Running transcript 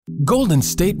Golden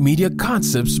State Media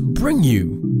Concepts bring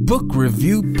you Book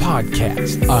Review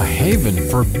Podcast, a haven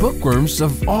for bookworms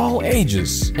of all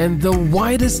ages and the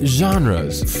widest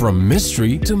genres, from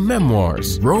mystery to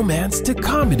memoirs, romance to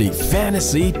comedy,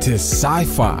 fantasy to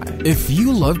sci-fi. If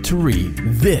you love to read,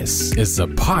 this is a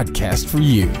podcast for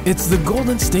you. It's the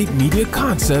Golden State Media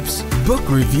Concepts Book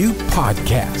Review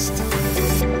Podcast.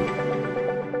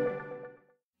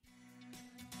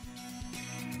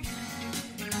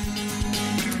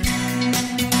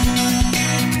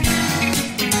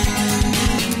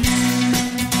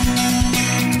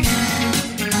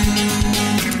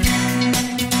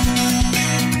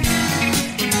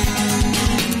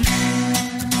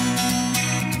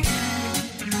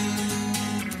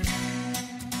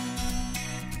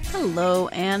 Hello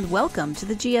and welcome to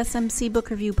the GSMC Book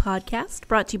Review Podcast,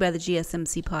 brought to you by the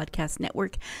GSMC Podcast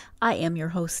Network. I am your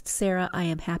host, Sarah. I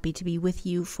am happy to be with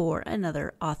you for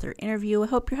another author interview. I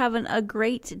hope you're having a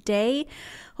great day.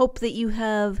 Hope that you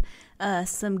have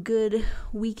some good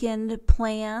weekend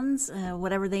plans,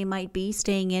 whatever they might be,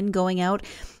 staying in, going out.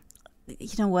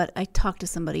 You know what? I talked to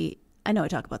somebody. I know I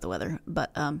talk about the weather,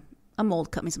 but I'm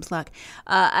old, cut me some slack.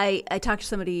 I talked to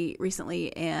somebody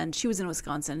recently, and she was in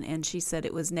Wisconsin, and she said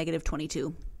it was negative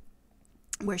 22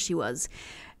 where she was.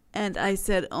 And I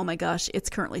said, oh my gosh, it's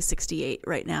currently 68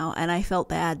 right now. And I felt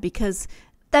bad because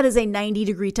that is a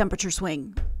 90-degree temperature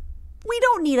swing. We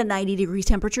don't need a 90-degree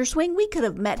temperature swing. We could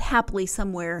have met happily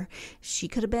somewhere. She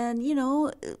could have been,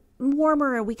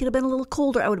 warmer. We could have been a little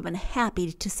colder. I would have been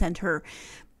happy to send her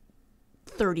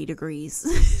 30 degrees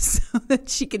so that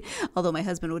she could, although my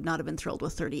husband would not have been thrilled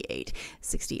with 38,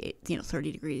 68,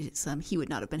 30 degrees. He would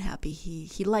not have been happy.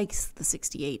 He likes the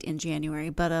 68 in January,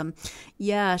 but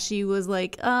yeah, she was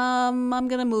like, I'm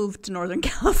going to move to Northern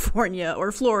California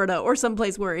or Florida or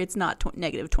someplace where it's not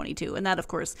negative 22. And that, of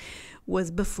course,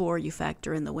 was before you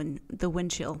factor in the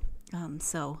wind chill.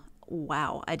 So,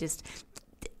 wow,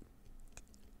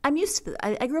 I'm used to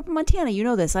I grew up in Montana. You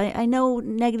know this. I know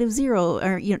negative zero,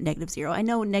 or negative zero. I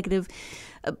know negative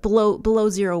below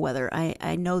zero weather.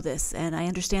 I know this, and I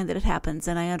understand that it happens,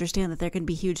 and I understand that there can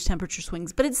be huge temperature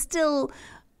swings. But it still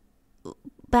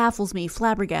baffles me,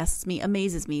 flabbergasts me,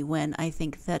 amazes me when I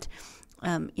think that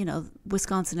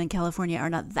Wisconsin and California are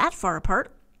not that far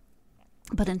apart.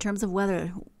 But in terms of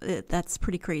weather, that's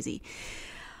pretty crazy.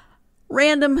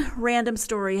 Random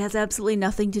story, has absolutely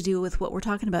nothing to do with what we're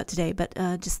talking about today, but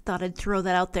just thought I'd throw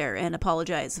that out there and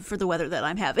apologize for the weather that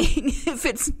I'm having. If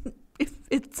it's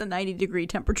a 90-degree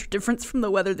temperature difference from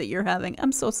the weather that you're having,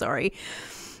 I'm so sorry.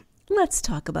 Let's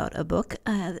talk about a book,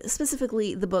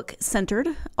 specifically the book Centered,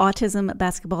 Autism,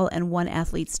 Basketball, and One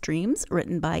Athlete's Dreams,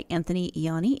 written by Anthony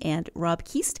Ianni and Rob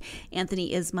Keast.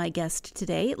 Anthony is my guest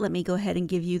today. Let me go ahead and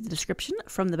give you the description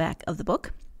from the back of the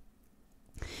book.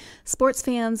 Sports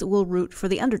fans will root for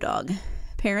the underdog.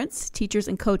 Parents, teachers,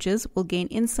 and coaches will gain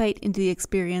insight into the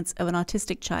experience of an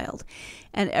autistic child,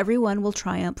 and everyone will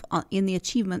triumph in the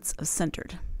achievements of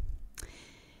Centered.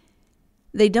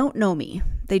 They don't know me.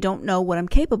 They don't know what I'm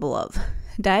capable of.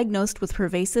 Diagnosed with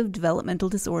pervasive developmental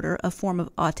disorder, a form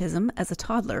of autism, as a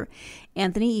toddler,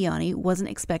 Anthony Ianni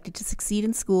wasn't expected to succeed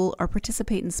in school or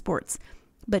participate in sports,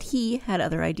 but he had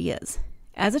other ideas.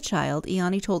 As a child,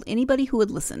 Ianni told anybody who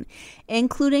would listen,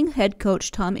 including head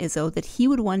coach Tom Izzo, that he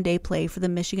would one day play for the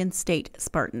Michigan State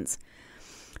Spartans.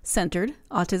 Centered,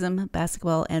 Autism,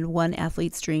 Basketball, and One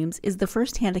Athlete's Dreams is the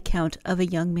first-hand account of a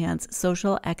young man's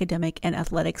social, academic, and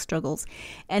athletic struggles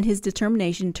and his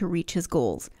determination to reach his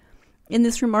goals. In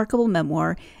this remarkable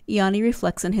memoir, Ianni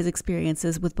reflects on his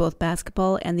experiences with both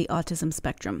basketball and the autism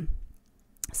spectrum.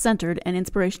 Centered, an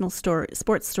inspirational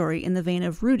sports story in the vein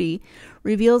of Rudy,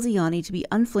 reveals Ianni to be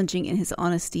unflinching in his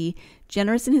honesty,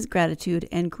 generous in his gratitude,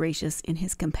 and gracious in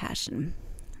his compassion.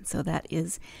 So that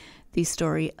is the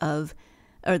story of,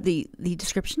 or the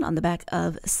description on the back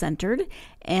of Centered.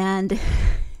 And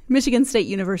Michigan State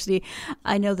University,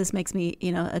 I know this makes me,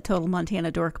 a total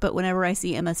Montana dork, but whenever I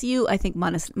see MSU, I think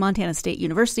Montana State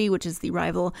University, which is the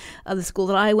rival of the school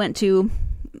that I went to,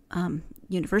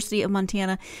 University of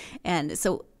Montana. And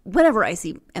so whenever I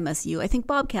see MSU, I think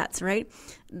Bobcats, right?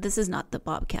 This is not the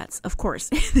Bobcats, of course.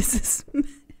 This is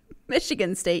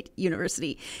Michigan State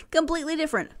University. Completely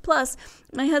different. Plus,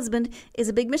 my husband is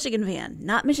a big Michigan fan,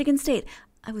 not Michigan State.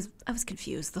 I was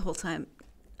confused the whole time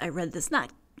I read this.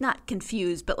 Not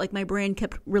confused, but like my brain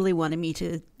kept really wanting me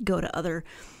to go to other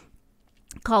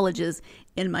colleges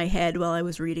in my head while I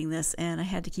was reading this, and I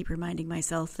had to keep reminding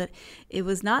myself that it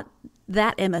was not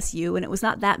that MSU and it was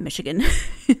not that Michigan.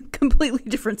 Completely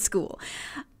different school.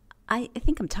 I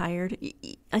think I'm tired.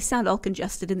 I sound all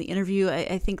congested in the interview.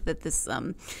 I think that this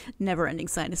never-ending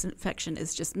sinus infection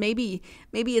is just maybe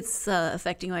it's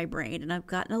affecting my brain, and I've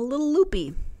gotten a little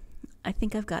loopy. I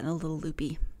think I've gotten a little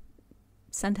loopy.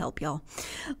 Send help, y'all.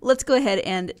 Let's go ahead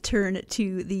and turn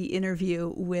to the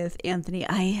interview with Anthony.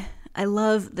 I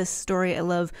love this story. I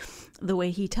love the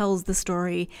way he tells the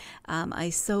story. I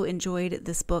so enjoyed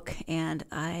this book, and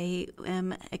I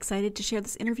am excited to share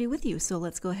this interview with you. So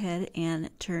let's go ahead and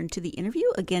turn to the interview.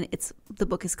 Again, the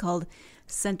book is called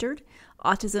Centered: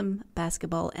 Autism,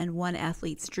 Basketball, and One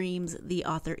Athlete's Dreams. The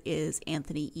author is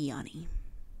Anthony Ianni.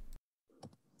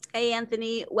 Hey,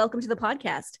 Anthony, welcome to the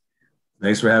podcast.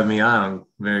 Thanks for having me on. I'm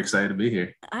very excited to be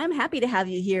here. I'm happy to have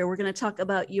you here. We're going to talk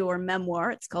about your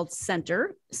memoir. It's called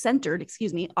Centered,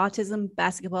 Autism,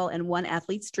 Basketball, and One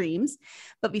Athlete's Dreams.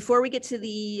 But before we get to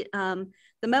the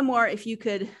memoir, if you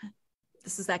could,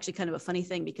 this is actually kind of a funny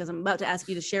thing because I'm about to ask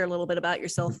you to share a little bit about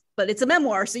yourself, but it's a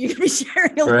memoir, so you can be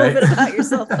sharing a little bit about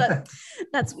yourself. But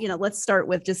that's, let's start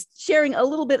with just sharing a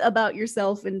little bit about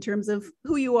yourself in terms of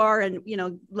who you are and,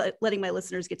 letting my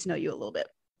listeners get to know you a little bit.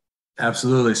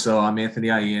 Absolutely. So I'm Anthony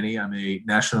Ianni. I'm a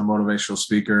national motivational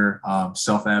speaker,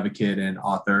 self-advocate, and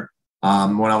author.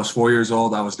 When I was 4 years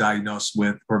old, I was diagnosed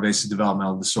with pervasive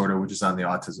developmental disorder, which is on the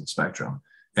autism spectrum.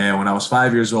 And when I was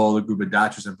 5 years old, a group of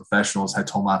doctors and professionals had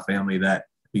told my family that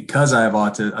because I have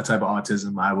a type of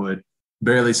autism, I would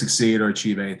barely succeed or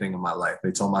achieve anything in my life.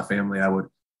 They told my family I would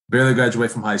barely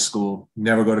graduate from high school,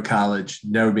 never go to college,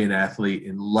 never be an athlete,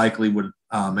 and likely would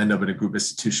end up in a group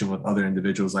institution with other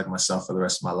individuals like myself for the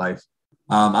rest of my life.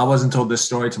 I wasn't told this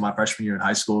story till my freshman year in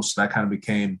high school, so that kind of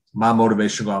became my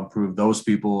motivation to go out and prove those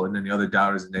people and then the other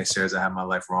doubters and naysayers that had my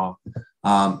life wrong.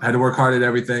 Had to work hard at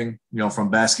everything, from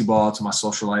basketball to my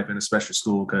social life and especially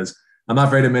school, because I'm not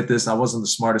afraid to admit this, I wasn't the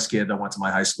smartest kid that went to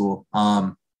my high school.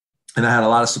 And I had a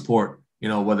lot of support,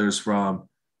 whether it's from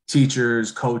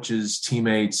teachers, coaches,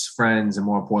 teammates, friends, and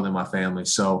more importantly, my family.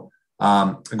 So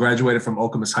I graduated from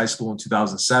Okemos High School in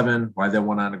 2007, where I then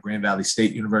went on to Grand Valley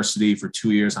State University for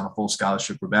 2 years on a full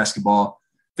scholarship for basketball.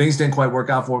 Things didn't quite work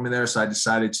out for me there, so I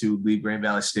decided to leave Grand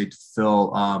Valley State to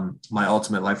fulfill my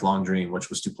ultimate lifelong dream, which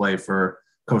was to play for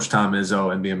Coach Tom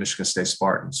Izzo and be a Michigan State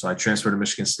Spartan. So I transferred to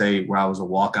Michigan State, where I was a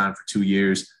walk-on for 2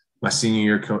 years. My senior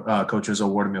year, Coach Izzo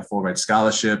awarded me a full-ride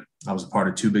scholarship. I was a part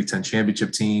of 2 Big Ten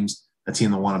championship teams, a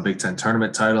team that won a Big Ten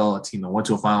tournament title, a team that went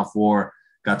to a Final Four,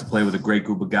 got to play with a great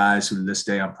group of guys who to this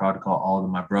day I'm proud to call all of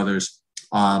them my brothers.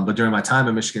 But during my time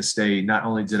at Michigan State, not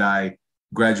only did I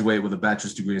graduate with a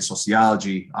bachelor's degree in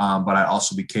sociology, but I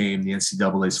also became the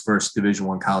NCAA's first Division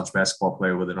I college basketball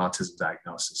player with an autism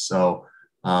diagnosis. So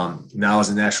now as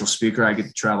a national speaker, I get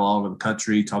to travel all over the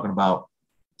country talking about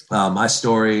my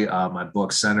story, my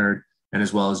book Centered, and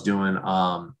as well as doing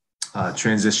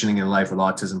transitioning in life with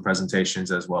autism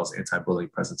presentations, as well as anti-bullying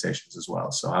presentations as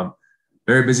well. So I'm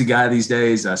a very busy guy these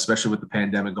days, especially with the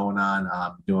pandemic going on,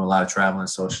 doing a lot of traveling.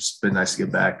 So it's just been nice to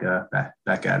get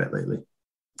back at it lately.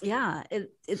 Yeah,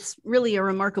 it's really a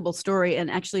remarkable story. And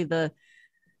actually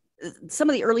some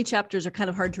of the early chapters are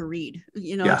kind of hard to read,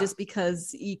 just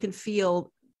because you can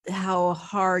feel how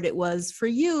hard it was for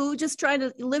you just trying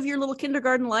to live your little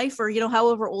kindergarten life, or,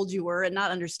 however old you were, and not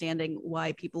understanding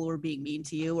why people were being mean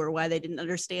to you, or why they didn't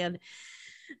understand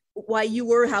why you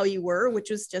were how you were, which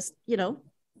was just,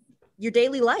 your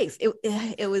daily life.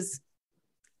 It was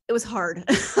hard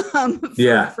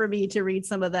for me to read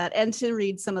some of that, and to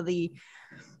read some of the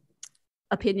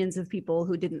opinions of people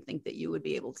who didn't think that you would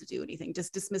be able to do anything,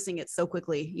 just dismissing it so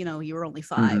quickly. You were only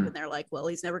 5, mm-hmm. and they're like, well,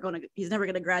 he's never going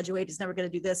to graduate. He's never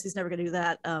going to do this. He's never going to do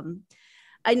that.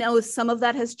 I know some of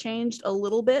that has changed a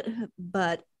little bit,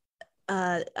 but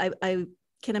I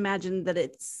can imagine that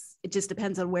it just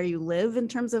depends on where you live in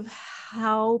terms of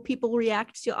how people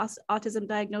react to autism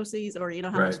diagnoses, or, how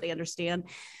right. much they understand.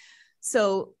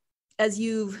 So as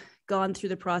you've gone through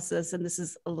the process, and this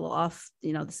is a little off,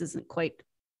 this isn't quite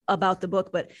about the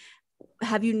book, but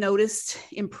have you noticed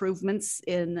improvements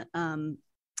in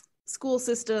school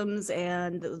systems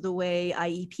and the way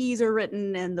IEPs are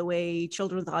written and the way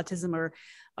children with autism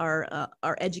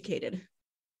are educated?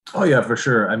 Oh yeah, for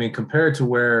sure. I mean, compared to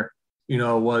where,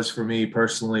 it was for me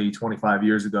personally 25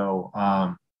 years ago,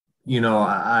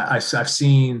 I've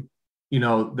seen,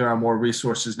 there are more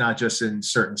resources, not just in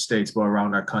certain states, but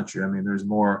around our country. I mean, there's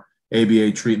more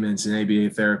ABA treatments and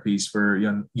ABA therapies for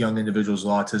young individuals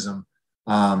with autism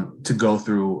to go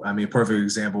through. I mean, a perfect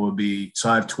example would be, so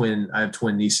I have twin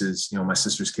nieces, my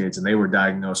sister's kids, and they were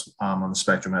diagnosed on the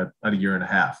spectrum at a year and a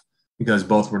half, because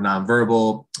both were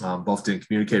nonverbal, both didn't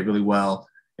communicate really well,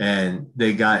 and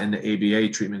they got into ABA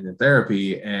treatment and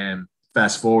therapy. And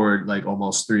fast forward, like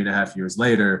almost 3.5 years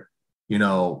later,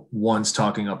 one's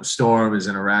talking up a storm, is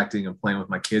interacting and playing with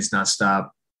my kids nonstop.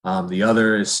 The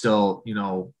other is still,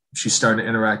 she's starting to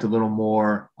interact a little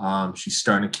more. She's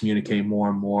starting to communicate more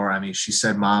and more. I mean, she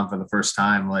said mom for the first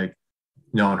time, like,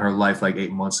 in her life, like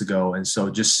 8 months ago. And so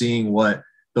just seeing what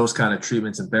those kind of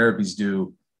treatments and therapies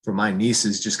do for my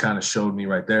nieces just kind of showed me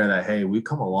right there that, hey, we've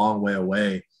come a long way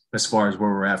away as far as where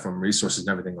we're at from resources and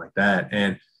everything like that.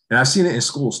 And I've seen it in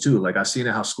schools too. Like I've seen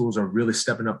it how schools are really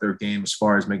stepping up their game as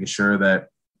far as making sure that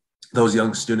those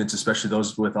young students, especially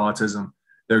those with autism,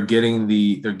 they're getting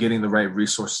the right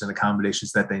resources and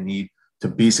accommodations that they need to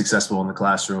be successful in the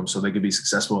classroom so they can be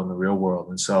successful in the real world.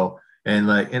 And so, and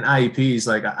like in IEPs,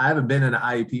 like I haven't been in an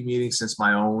IEP meeting since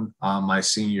my own, my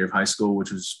senior year of high school,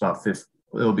 which was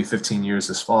it'll be 15 years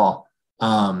this fall.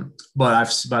 But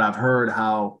I've heard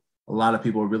how a lot of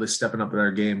people are really stepping up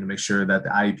their game to make sure that the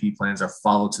IEP plans are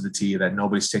followed to the T, that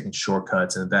nobody's taking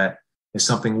shortcuts, and that if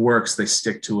something works, they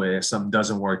stick to it. If something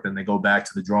doesn't work, then they go back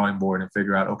to the drawing board and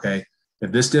figure out, okay,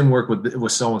 if this didn't work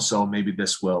with so-and-so, maybe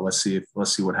this will. Let's see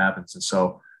what happens. And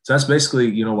so that's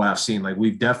basically, what I've seen. Like we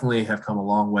definitely have come a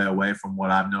long way away from what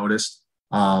I've noticed.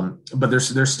 But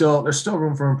there's still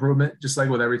room for improvement, just like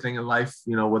with everything in life,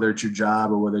 whether it's your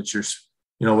job or whether it's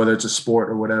whether it's a sport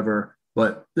or whatever,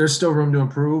 but there's still room to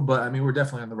improve. But I mean, we're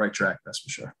definitely on the right track. That's for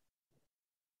sure.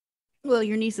 Well,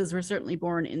 your nieces were certainly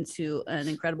born into an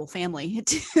incredible family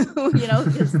too,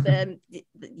 because then,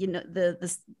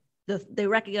 they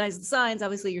recognize the signs.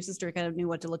 Obviously your sister kind of knew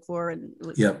what to look for. And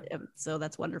so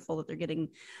that's wonderful that they're getting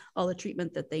all the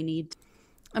treatment that they need.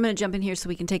 I'm going to jump in here so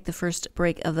we can take the first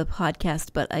break of the podcast,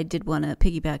 but I did want to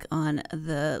piggyback on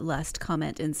the last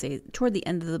comment and say toward the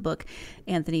end of the book,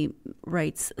 Anthony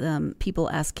writes, people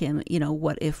ask him,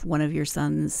 what if one of your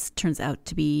sons turns out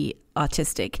to be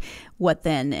autistic? What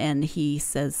then? And he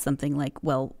says something like,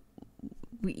 well,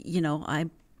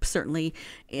 I'm certainly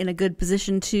in a good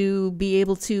position to be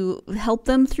able to help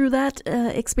them through that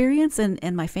experience.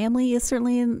 And my family is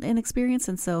certainly in experience.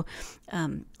 And so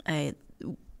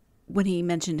when he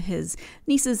mentioned his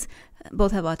nieces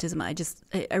both have autism, I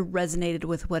resonated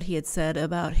with what he had said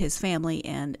about his family,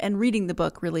 and reading the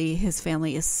book, really, his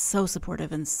family is so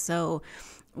supportive and so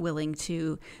willing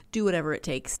to do whatever it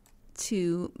takes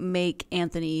to make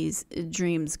Anthony's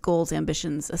dreams, goals,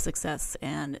 ambitions a success.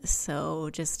 And so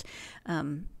just,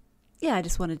 I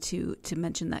just wanted to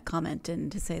mention that comment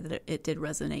and to say that it did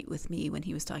resonate with me when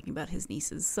he was talking about his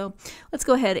nieces. So let's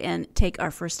go ahead and take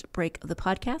our first break of the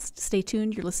podcast. Stay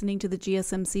tuned. You're listening to the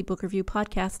GSMC Book Review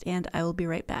Podcast, and I will be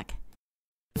right back.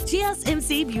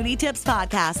 GSMC Beauty Tips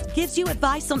Podcast gives you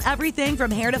advice on everything from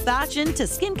hair to fashion to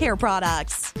skincare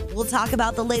products. We'll talk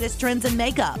about the latest trends in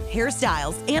makeup,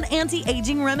 hairstyles, and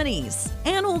anti-aging remedies.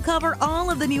 And we'll cover all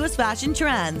of the newest fashion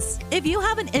trends. If you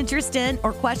have an interest in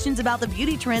or questions about the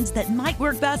beauty trends that might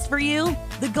work best for you,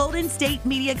 the Golden State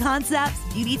Media Concepts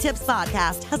Beauty Tips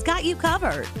Podcast has got you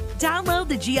covered. Download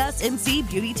the GSMC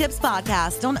Beauty Tips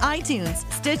Podcast on iTunes,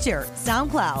 Stitcher,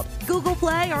 SoundCloud, Google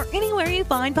Play, or anywhere you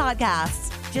find podcasts.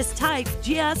 Just type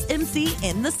GSMC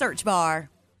in the search bar.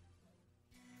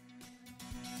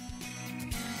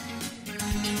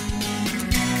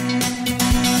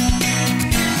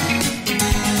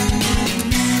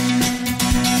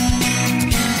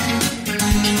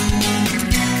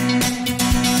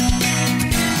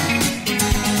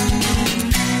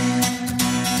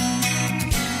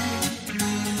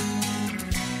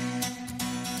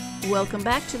 Welcome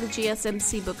back to the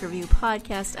GSMC Book Review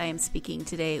Podcast. I am speaking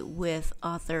today with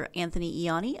author Anthony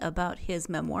Ianni about his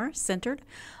memoir, Centered: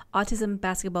 Autism,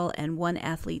 Basketball, and One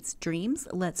Athlete's Dreams.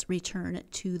 Let's return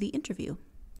to the interview.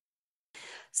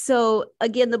 So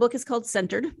again, the book is called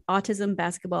Centered: Autism,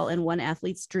 Basketball, and One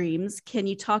Athlete's Dreams. Can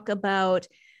you talk about,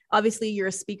 obviously you're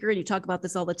a speaker and you talk about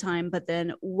this all the time, but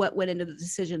then what went into the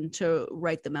decision to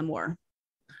write the memoir?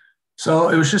 So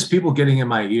it was just people getting in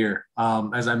my ear.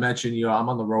 As I mentioned, I'm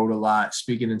on the road a lot,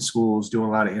 speaking in schools, doing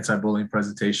a lot of anti-bullying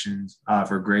presentations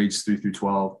for grades 3 through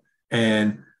 12.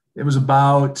 And it was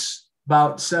about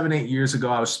 7-8 years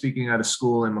ago, I was speaking at a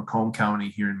school in Macomb County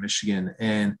here in Michigan.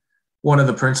 And one of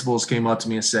the principals came up to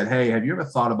me and said, hey, have you ever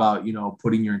thought about,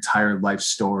 putting your entire life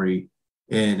story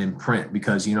in print?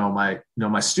 Because,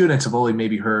 my students have only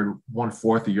maybe heard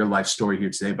 1/4 of your life story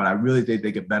here today, but I really think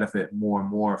they could benefit more and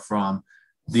more from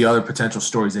the other potential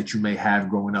stories that you may have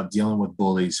growing up dealing with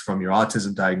bullies, from your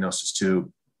autism diagnosis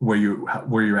to where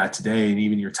you're at today, and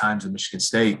even your times in Michigan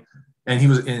State. And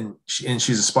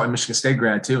she's a Spartan Michigan State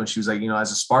grad too. And she was like,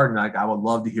 as a Spartan, I would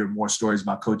love to hear more stories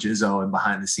about Coach Izzo and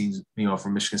behind the scenes,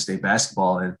 from Michigan State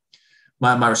basketball. And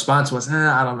my response was,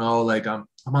 I don't know. Like I'm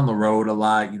on the road a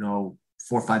lot, 4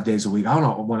 or 5 days a week. I don't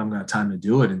know when I'm going to have time to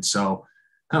do it. And so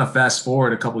kind of fast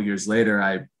forward a couple of years later,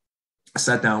 I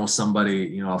sat down with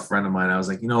somebody, a friend of mine. I was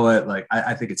like, you know what, like,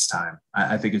 I think it's time.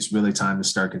 I think it's really time to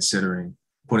start considering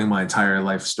putting my entire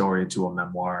life story into a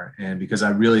memoir. And because I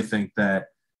really think that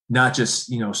not just,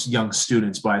 young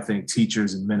students, but I think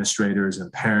teachers, administrators,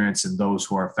 and parents, and those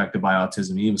who are affected by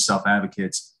autism, even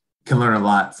self-advocates, can learn a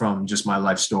lot from just my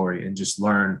life story and just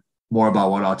learn more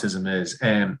about what autism is.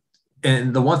 And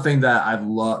the one thing that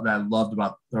love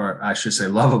about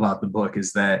the book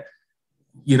is that,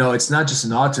 it's not just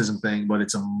an autism thing, but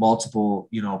it's a multiple,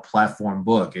 platform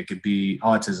book. It could be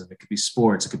autism, it could be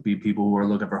sports, it could be people who are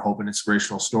looking for hope and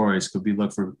inspirational stories. It could be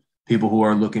for people who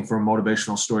are looking for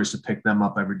motivational stories to pick them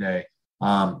up every day.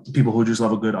 People who just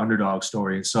love a good underdog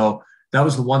story. And so that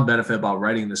was the one benefit about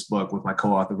writing this book with my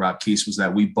co-author, Rob Keese, was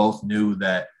that we both knew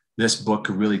that this book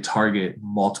could really target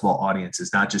multiple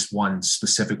audiences, not just one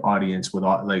specific audience with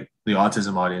like the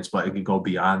autism audience, but it could go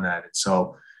beyond that.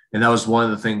 And that was one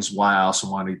of the things why I also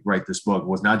wanted to write this book,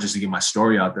 was not just to get my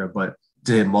story out there, but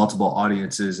to hit multiple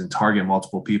audiences and target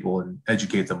multiple people and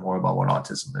educate them more about what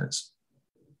autism is.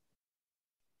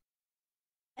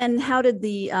 And how did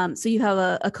so you have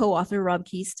a co-author, Rob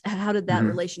Keese. How did that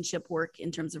relationship work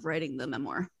in terms of writing the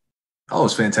memoir? Oh,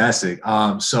 it's fantastic.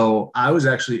 So I was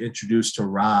actually introduced to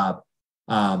Rob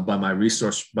by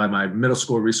my middle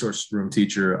school resource room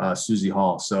teacher, Susie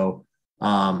Hall. So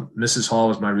Mrs. Hall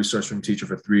was my resource room teacher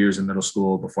for 3 years in middle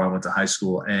school before I went to high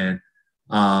school. And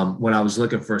when I was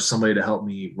looking for somebody to help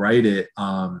me write it,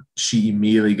 she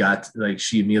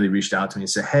immediately reached out to me and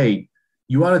said, "Hey,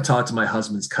 you want to talk to my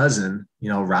husband's cousin,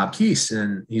 Rob Keese."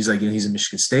 And he's like, he's a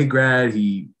Michigan State grad.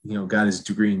 He, got his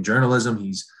degree in journalism.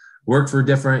 He's worked for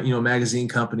different, magazine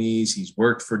companies. He's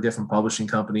worked for different publishing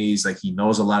companies. Like, he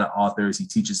knows a lot of authors. He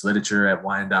teaches literature at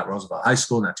Wyandotte Roosevelt High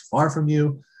School, not too far from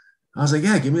you. I was like,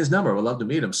 yeah, give me his number. We'd love to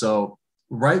meet him. So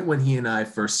right when he and I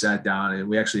first sat down, and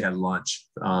we actually had lunch,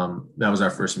 that was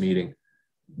our first meeting.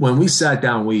 When we sat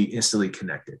down, we instantly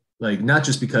connected. Like, not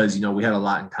just because, we had a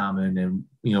lot in common and,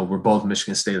 we're both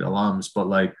Michigan State alums, but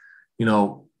like,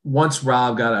 once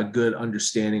Rob got a good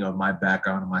understanding of my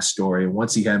background and my story, and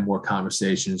once he had more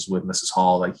conversations with Mrs.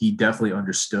 Hall, like, he definitely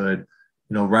understood,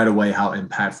 right away how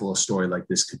impactful a story like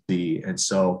this could be. And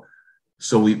so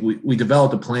we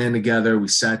developed a plan together. We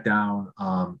sat down.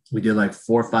 We did like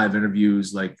 4 or 5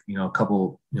 interviews, like, a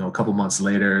couple months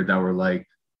later, that were like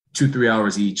 2-3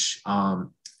 hours each.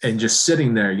 And just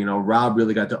sitting there, Rob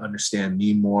really got to understand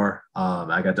me more.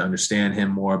 I got to understand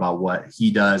him more about what he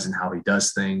does and how he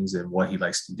does things and what he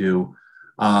likes to do.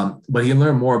 But he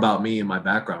learned more about me and my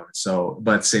background. So,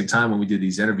 but at the same time, when we did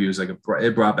these interviews, like,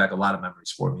 it brought back a lot of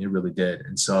memories for me. It really did.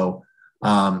 And so,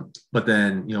 but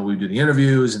then, we would do the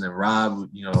interviews, and then Rob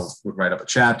would write up a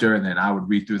chapter, and then I would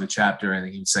read through the chapter, and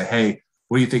then he'd say, "Hey,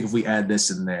 what do you think if we add this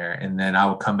in there?" And then I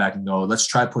would come back and go, "Let's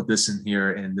try put this in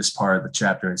here in this part of the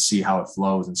chapter and see how it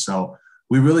flows." And so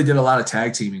we really did a lot of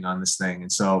tag teaming on this thing.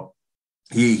 And so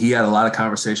he had a lot of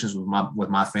conversations with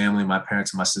my family, my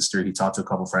parents and my sister. He talked to a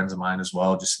couple of friends of mine as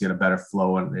well, just to get a better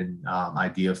flow and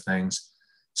idea of things.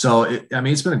 So,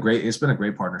 it's been a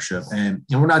great partnership, and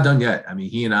we're not done yet. I mean,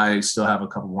 he and I still have a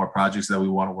couple more projects that we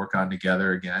want to work on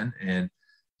together again. And,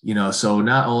 so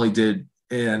not only did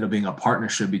it end up being a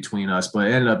partnership between us, but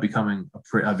it ended up becoming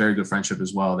a very good friendship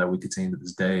as well that we continue to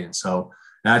this day. And so,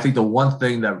 and I think the one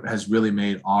thing that has really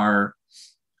made our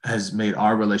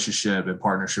relationship and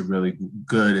partnership really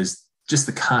good is just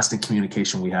the constant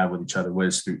communication we have with each other, whether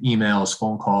it's through emails,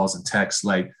 phone calls, and texts.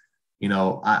 Like,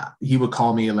 he would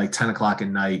call me at like 10 o'clock at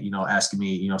night, asking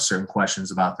me, certain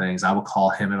questions about things. I would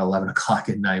call him at 11 o'clock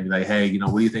at night and be like, "Hey,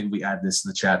 what do you think if we add this in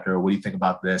the chapter? Or what do you think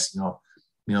about this?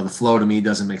 The flow to me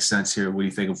doesn't make sense here. What do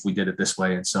you think if we did it this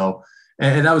way?" And so,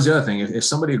 and that was the other thing. If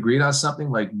somebody agreed on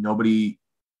something, like, neither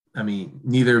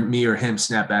me or him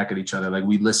snapped back at each other. Like,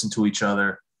 we listened to each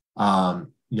other.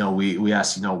 We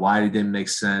asked, why it didn't make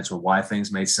sense or why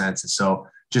things made sense. And so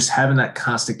just having that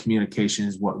constant communication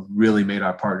is what really made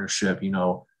our partnership,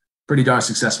 pretty darn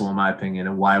successful, in my opinion,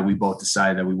 and why we both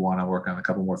decided that we want to work on a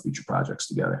couple more future projects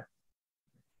together.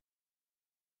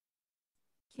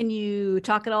 Can you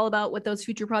talk at all about what those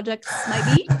future projects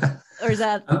might be? Or is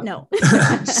that no?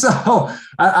 So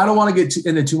I don't want to get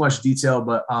into too much detail,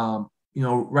 but,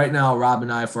 right now, Rob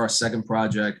and I, for our second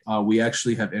project, we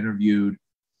actually have interviewed.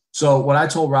 So what I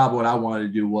told Rob what I wanted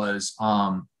to do was,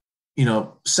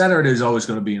 Centered is always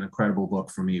going to be an incredible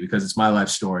book for me because it's my life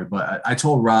story. But I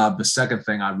told Rob the second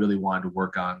thing I really wanted to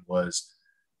work on was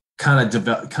kind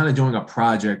of doing a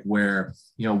project where,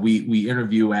 we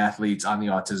interview athletes on the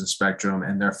autism spectrum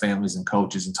and their families and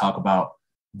coaches and talk about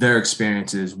their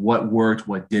experiences, what worked,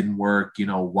 what didn't work,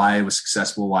 why it was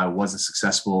successful, why it wasn't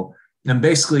successful. and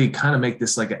basically kind of make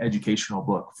this like an educational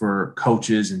book for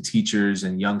coaches and teachers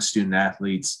and young student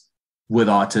athletes with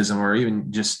autism, or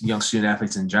even just young student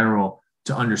athletes in general,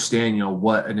 to understand, you know,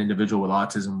 what an individual with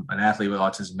autism, an athlete with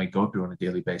autism may go through on a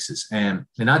daily basis. And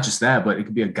not just that, but it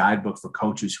could be a guidebook for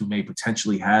coaches who may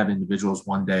potentially have individuals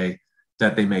one day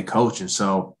that they may coach. And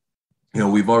so, you know,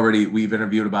 we've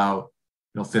interviewed about,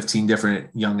 15 different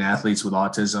young athletes with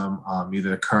autism,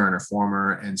 either current or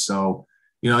former. And so,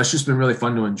 it's just been really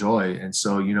fun to enjoy. And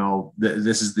so,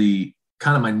 this is the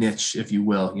kind of my niche, if you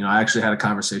will. I actually had a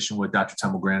conversation with Dr.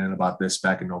 Temple Grandin about this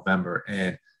back in November.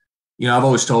 And, I've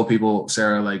always told people,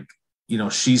 Sarah, like,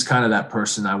 she's kind of that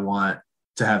person I want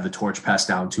to have the torch passed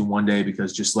down to one day,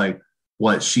 because just like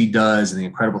what she does and the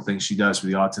incredible things she does for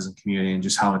the autism community and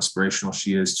just how inspirational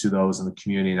she is to those in the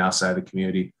community and outside the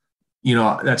community,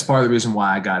 that's part of the reason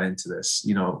why I got into this.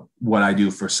 What I do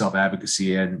for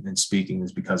self-advocacy and speaking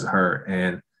is because of her.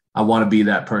 And I want to be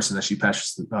that person that she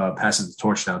passes the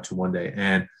torch down to one day.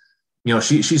 And,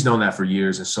 she's known that for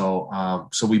years. And so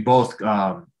we both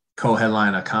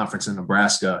co-headlined a conference in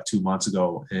Nebraska 2 months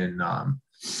ago in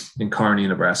Kearney,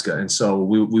 Nebraska. And so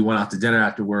we went out to dinner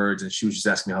afterwards, and she was just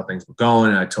asking me how things were going.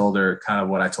 And I told her kind of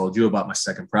what I told you about my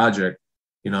second project,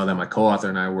 that my co-author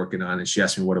and I are working on. And she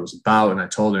asked me what it was about. And I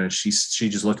told her, and she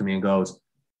just looked at me and goes,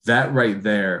 "That right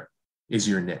there is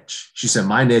your niche." She said,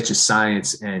 "My niche is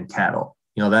science and cattle.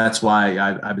 That's why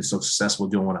I've been so successful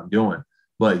doing what I'm doing.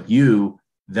 But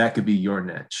that could be your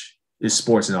niche, is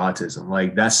sports and autism.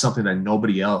 Like, that's something that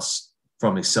nobody else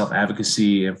from a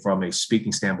self-advocacy and from a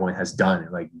speaking standpoint has done.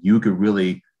 Like, you could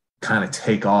really kind of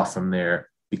take off from there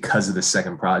because of the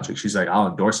second project." She's like, "I'll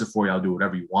endorse it for you. I'll do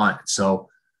whatever you want." So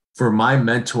for my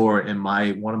mentor and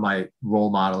one of my role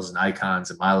models and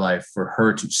icons in my life, for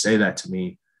her to say that to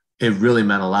me, it really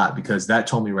meant a lot, because that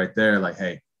told me right there, like,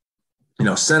 hey,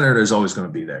 Senator is always going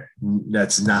to be there.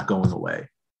 That's not going away.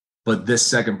 But this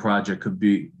second project could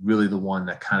be really the one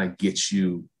that kind of gets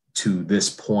you to this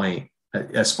point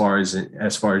as far as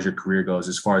your career goes,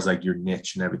 as far as like your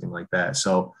niche and everything like that.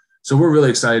 So we're really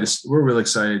excited. We're really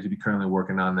excited to be currently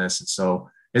working on this. And so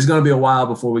it's going to be a while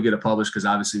before we get it published, because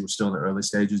obviously we're still in the early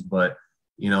stages. But,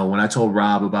 when I told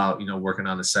Rob about, working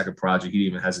on the second project, he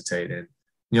didn't even hesitate. And,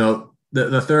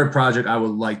 the third project I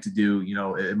would like to do,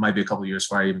 it might be a couple of years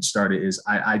before I even start it, is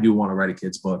I do want to write a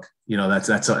kid's book.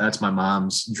 That's my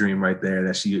mom's dream right there,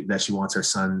 that she wants her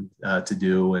son to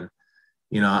do. And,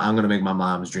 I'm going to make my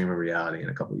mom's dream a reality in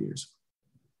a couple of years.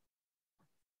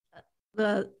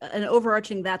 An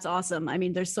overarching, that's awesome. I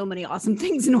mean, there's so many awesome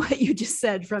things in what you just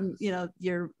said, from,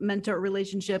 your mentor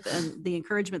relationship and the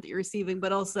encouragement that you're receiving,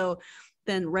 but also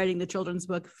then writing the children's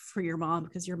book for your mom,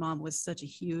 because your mom was such a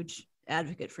huge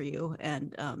advocate for you.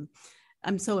 And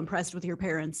I'm so impressed with your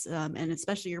parents, and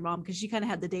especially your mom, because she kind of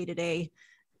had the day-to-day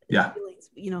feelings,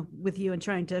 with you, and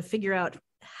trying to figure out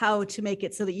how to make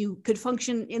it so that you could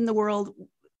function in the world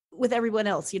with everyone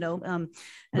else, I don't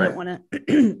want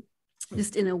to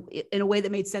just in a way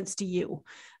that made sense to you.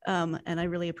 And I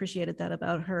really appreciated that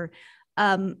about her.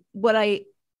 What I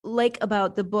like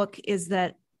about the book is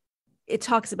that it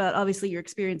talks about, obviously, your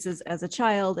experiences as a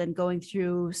child and going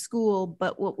through school,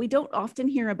 but what we don't often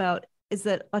hear about is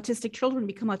that autistic children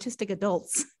become autistic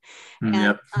adults.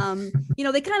 And,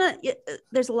 they kind of,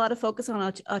 there's a lot of focus on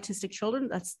autistic children.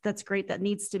 That's great. That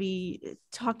needs to be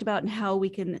talked about, and how we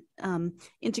can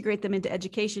integrate them into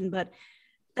education. But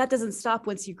that doesn't stop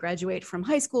once you graduate from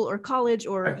high school or college,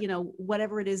 or,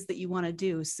 whatever it is that you want to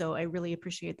do. So I really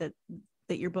appreciate that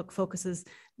your book focuses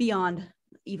beyond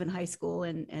even high school,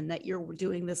 and that you're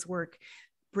doing this work,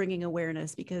 bringing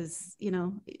awareness, because, you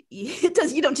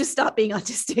don't just stop being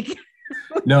autistic.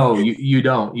 No, you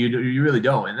don't. You really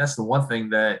don't. And that's the one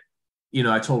thing that,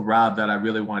 I told Rob that I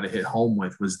really wanted to hit home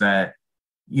with, was that,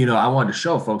 I wanted to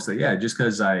show folks that, just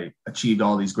because I achieved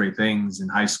all these great things in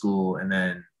high school, and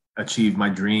then achieved my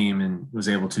dream and was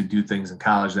able to do things in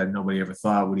college that nobody ever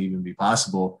thought would even be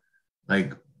possible.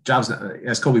 Like, job's not,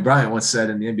 as Kobe Bryant once said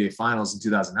in the NBA Finals in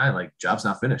 2009, like, job's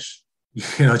not finished.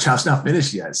 Job's not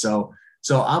finished yet. So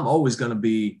I'm always going to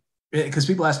be, because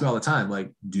people ask me all the time,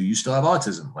 like, do you still have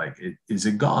autism? Like, is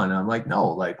it gone? And I'm like, no,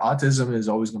 like, autism is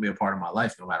always going to be a part of my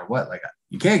life, no matter what. Like,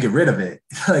 you can't get rid of it.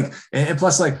 Like, and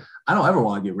plus, like, I don't ever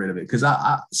want to get rid of it, because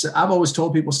I've always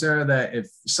told people, Sarah, that if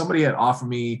somebody had offered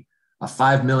me a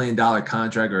 $5 million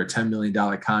contract or a $10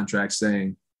 million contract,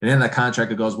 saying, and in that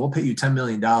contract, it goes, we'll pay you $10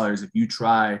 million if you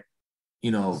try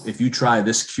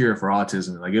this cure for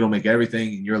autism. Like, it'll make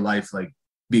everything in your life, like,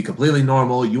 be completely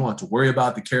normal. You want to worry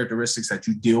about the characteristics that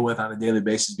you deal with on a daily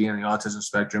basis, being on the autism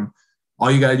spectrum. All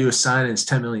you got to do is sign it. It's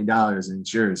 $10 million and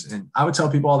it's yours. And I would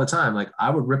tell people all the time, like, I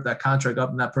would rip that contract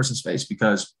up in that person's face,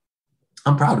 because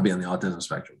I'm proud to be on the autism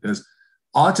spectrum because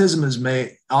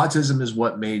autism is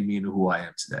what made me into who I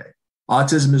am today.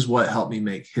 Autism is what helped me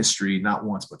make history not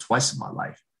once, but twice in my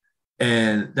life.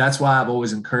 And that's why I've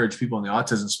always encouraged people on the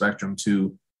autism spectrum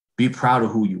to be proud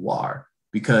of who you are,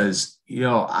 because,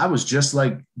 I was just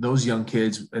like those young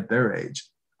kids at their age.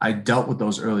 I dealt with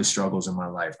those early struggles in my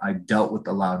life. I dealt with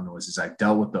the loud noises. I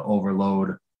dealt with the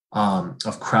overload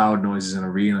of crowd noises and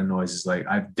arena noises. Like,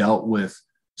 I've dealt with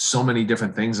so many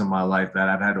different things in my life that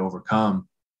I've had to overcome.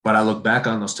 But I look back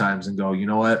on those times and go, you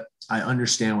know what? I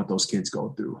understand what those kids go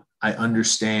through. I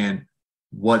understand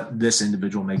what this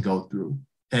individual may go through.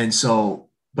 And so,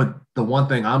 but the one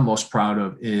thing I'm most proud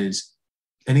of is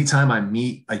anytime I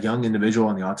meet a young individual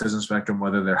on the autism spectrum,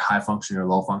 whether they're high functioning or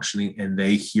low functioning, and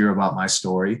they hear about my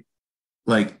story,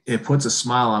 like, it puts a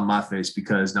smile on my face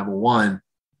because, number one,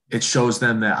 it shows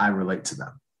them that I relate to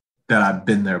them, that I've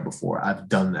been there before, I've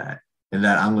done that, and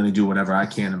that I'm going to do whatever I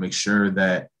can to make sure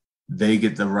that they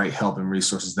get the right help and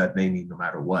resources that they need no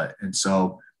matter what. And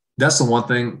so that's the one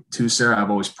thing too, Sarah, I've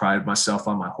always prided myself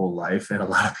on my whole life. And a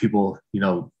lot of people,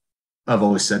 I've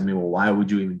always said to me, well, why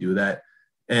would you even do that?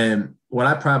 And what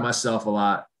I pride myself a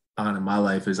lot on in my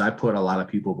life is I put a lot of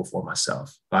people before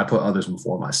myself. I put others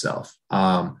before myself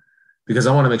because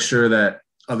I want to make sure that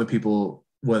other people,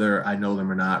 whether I know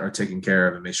them or not, are taken care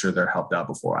of and make sure they're helped out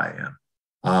before I am.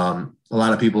 A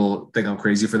lot of people think I'm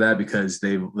crazy for that because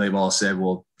they've all said,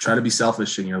 well, try to be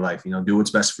selfish in your life, do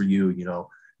what's best for you,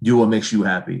 do what makes you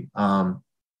happy.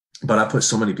 But I put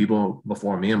so many people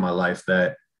before me in my life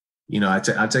that,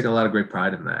 I've taken a lot of great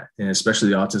pride in that, and especially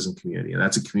the autism community. And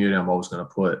that's a community I'm always going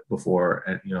to put before,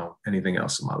 anything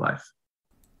else in my life.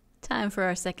 Time for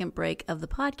our second break of the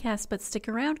podcast, but stick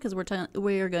around because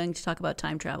we are going to talk about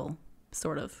time travel,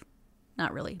 sort of.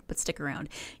 Not really, but stick around.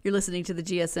 You're listening to the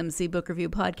GSMC Book Review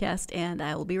Podcast, and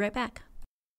I will be right back.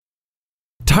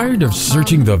 Tired of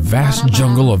searching the vast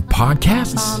jungle of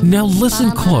podcasts? Now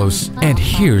listen close and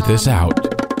hear this out.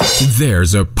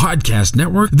 There's a podcast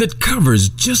network that covers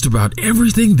just about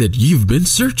everything that you've been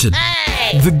searching.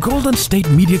 Hey! The Golden State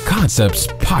Media Concepts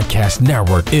Podcast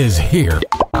Network is here.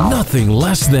 Nothing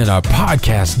less than a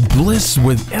podcast bliss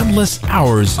with endless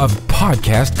hours of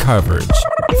podcast coverage.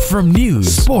 From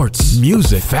news, sports,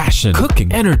 music, fashion,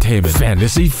 cooking, entertainment,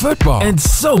 fantasy, football, and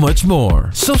so much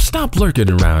more. So stop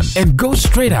lurking around and go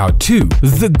straight out to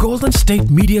the Golden State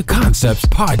Media Concepts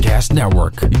Podcast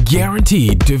Network.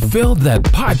 Guaranteed to fill that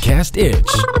podcast itch.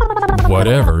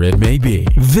 Whatever it may be.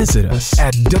 Visit us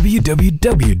at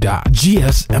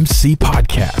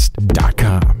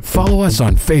www.gsmcpodcast.com. Follow us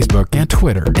on Facebook and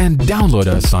Twitter, and download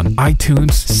us on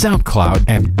iTunes, SoundCloud,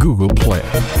 and Google Play.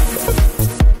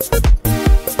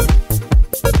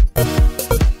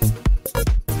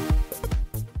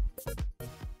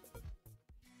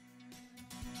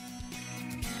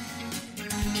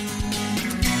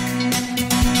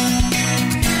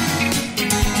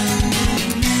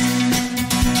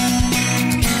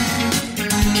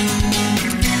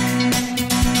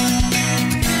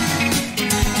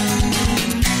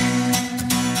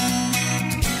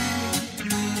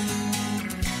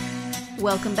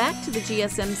 Welcome back to the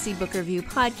GSMC Book Review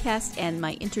Podcast and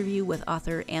my interview with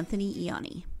author Anthony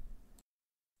Ianni.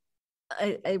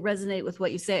 I resonate with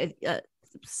what you say.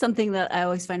 Something that I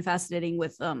always find fascinating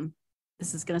with,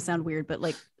 this is going to sound weird, but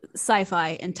like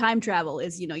sci-fi and time travel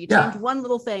is, you change one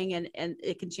little thing and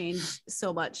it can change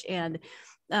so much. And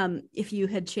if you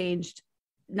had changed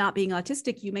not being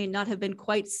autistic, you may not have been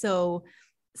quite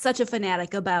such a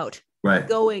fanatic about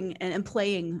going and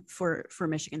playing for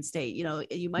Michigan State.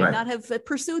 You might not have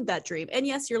pursued that dream. And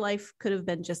yes, your life could have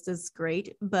been just as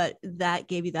great, but that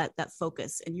gave you that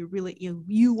focus. And you really,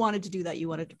 you wanted to do that. You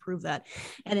wanted to prove that.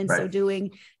 And in so doing,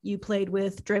 you played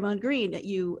with Draymond Green.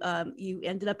 You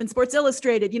ended up in Sports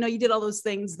Illustrated. You did all those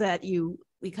things that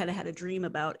we kind of had a dream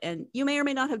about. And you may or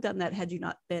may not have done that had you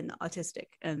not been autistic.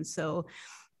 And so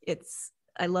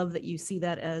I love that you see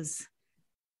that as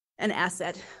an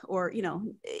asset, or,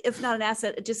 if not an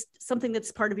asset, just something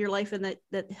that's part of your life and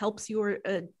that helps you, or,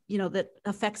 that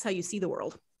affects how you see the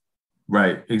world.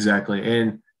 Right. Exactly.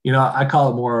 And, I call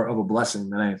it more of a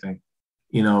blessing than anything,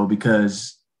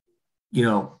 because,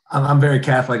 I'm very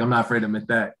Catholic. I'm not afraid to admit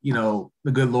that, the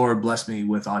good Lord blessed me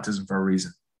with autism for a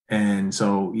reason. And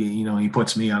so, he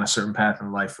puts me on a certain path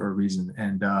in life for a reason.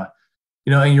 And,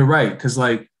 and you're right. Cause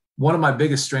like one of my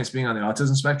biggest strengths being on the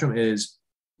autism spectrum is,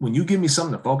 when you give me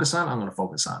something to focus on, I'm going to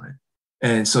focus on it.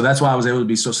 And so that's why I was able to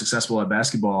be so successful at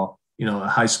basketball, in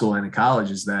high school and in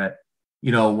college, is that,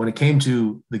 when it came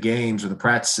to the games or the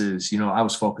practices, I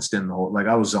was focused in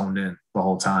I was zoned in the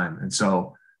whole time. And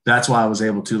so that's why I was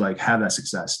able to have that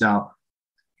success. Now,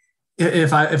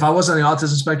 if I was on the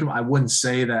autism spectrum, I wouldn't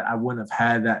say that I wouldn't have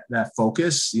had that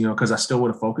focus, because I still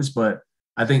would have focused. But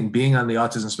I think being on the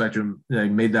autism spectrum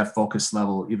made that focus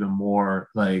level even more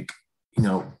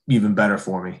even better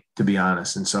for me, to be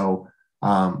honest. And so,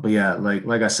 but yeah,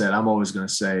 like I said, I'm always going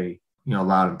to say,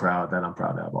 loud and proud that I'm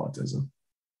proud to have autism.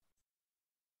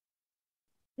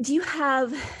 Do you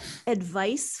have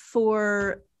advice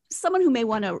for someone who may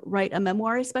want to write a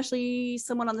memoir, especially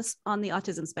someone on the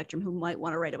autism spectrum who might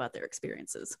want to write about their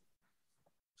experiences?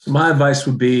 So my advice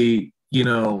would be,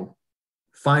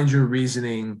 find your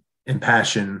reasoning and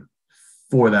passion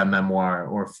for that memoir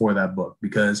or for that book,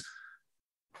 because,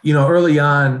 early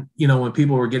on, when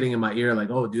people were getting in my ear, like,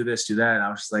 oh, do this, do that, I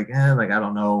was just like, I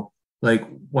don't know. Like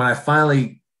when I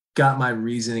finally got my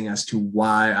reasoning as to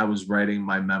why I was writing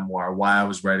my memoir, why I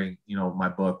was writing, my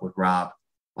book with Rob,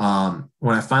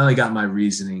 when I finally got my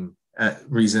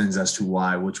reasons as to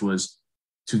why, which was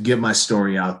to get my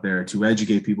story out there, to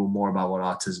educate people more about what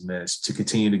autism is, to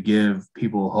continue to give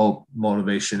people hope,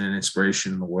 motivation, and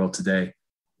inspiration in the world today.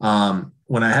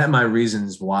 When I had my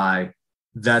reasons why,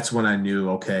 that's when I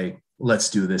knew, okay, let's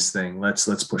do this thing. Let's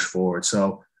push forward.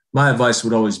 So my advice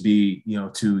would always be,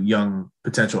 to young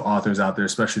potential authors out there,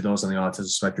 especially those on the autism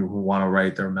spectrum who want to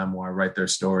write their memoir, write their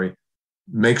story.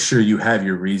 Make sure you have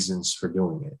your reasons for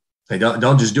doing it. Like,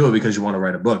 don't just do it because you want to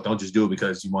write a book. Don't just do it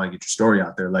because you want to get your story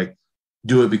out there. Like,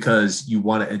 do it because you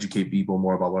want to educate people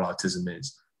more about what autism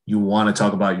is. You want to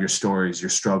talk about your stories, your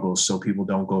struggles, so people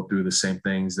don't go through the same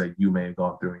things that you may have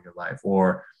gone through in your life.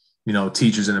 Or,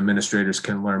 teachers and administrators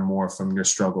can learn more from your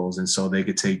struggles. And so they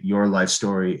could take your life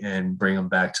story and bring them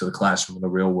back to the classroom of the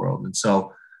real world. And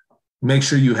so make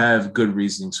sure you have good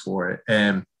reasonings for it.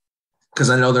 And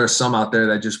because I know there are some out there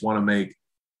that just want to make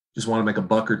a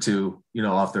buck or two,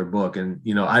 off their book. And,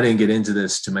 I didn't get into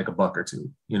this to make a buck or two.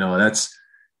 That's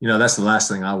the last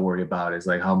thing I worry about is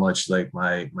like how much like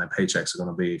my paychecks are going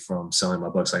to be from selling my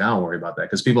books. Like, I don't worry about that.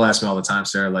 Because people ask me all the time,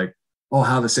 Sarah, like, oh,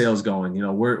 how the sales going?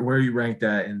 Where are you ranked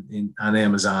at on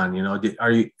Amazon?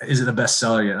 Is it a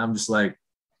bestseller yet? And I'm just like,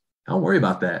 don't worry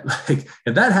about that. Like,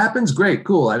 if that happens, great,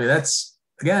 cool. I mean, that's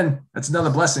another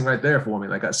blessing right there for me.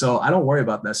 Like, so I don't worry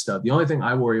about that stuff. The only thing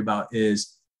I worry about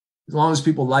is, as long as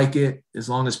people like it, as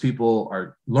long as people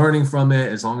are learning from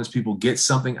it, as long as people get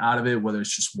something out of it, whether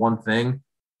it's just one thing,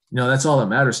 that's all that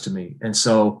matters to me. And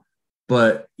so,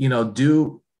 but,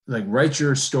 write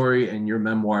your story and your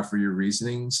memoir for your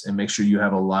reasonings, and make sure you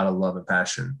have a lot of love and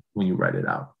passion when you write it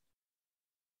out.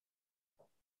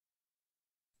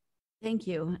 Thank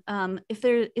you.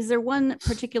 Is there one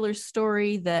particular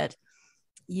story that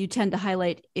you tend to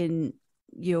highlight in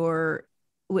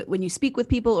when you speak with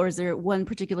people, or is there one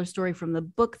particular story from the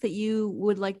book that you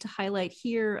would like to highlight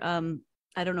here? I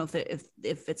don't know if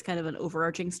it's kind of an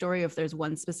overarching story, or if there's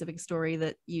one specific story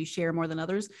that you share more than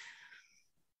others.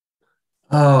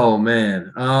 Oh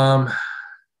man. I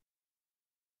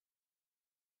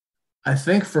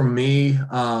think for me,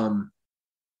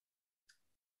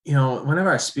 whenever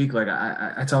I speak, like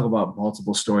I talk about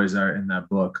multiple stories that are in that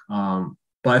book.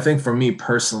 But I think for me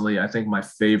personally, I think my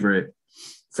favorite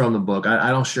from the book, I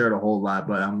don't share it a whole lot,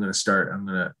 but I'm going to start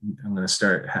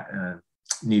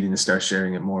needing to start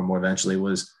sharing it more and more eventually,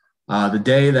 was the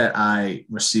day that I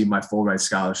received my full ride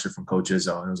scholarship from Coach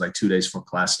Izzo. And it was like 2 days before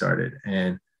class started.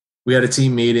 And we had a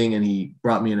team meeting, and he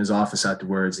brought me in his office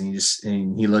afterwards, and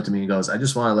he looked at me and goes, I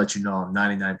just want to let you know I'm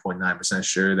 99.9%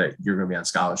 sure that you're going to be on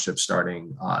scholarship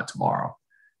starting tomorrow.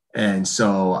 And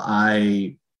so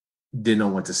I didn't know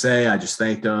what to say. I just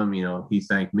thanked him. He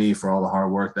thanked me for all the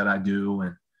hard work that I do,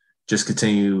 and just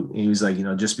continue. He was like,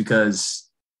 just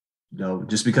because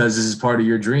this is part of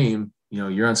your dream,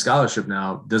 you're on scholarship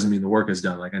now, doesn't mean the work is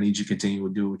done. Like, I need you to continue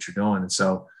to do what you're doing. And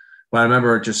so, but I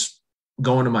remember just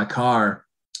going to my car,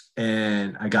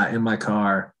 and I got in my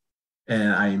car,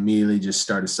 and I immediately just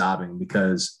started sobbing,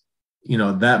 because,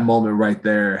 that moment right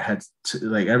there had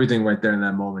everything right there in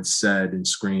that moment said and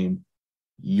screamed,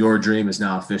 your dream is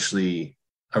now officially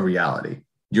a reality.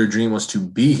 Your dream was to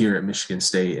be here at Michigan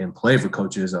State and play for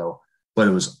Coach Izzo, but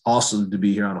it was also to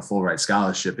be here on a full ride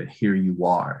scholarship, and here you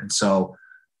are. And so,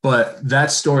 but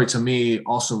that story to me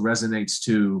also resonates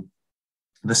to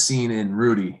the scene in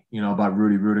Rudy, about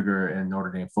Rudy Rudiger and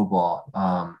Notre Dame football,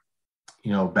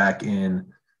 back in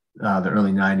the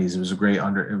early 90s. It was a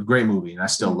great movie, and I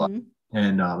still love it.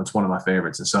 And it's one of my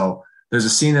favorites. And so there's a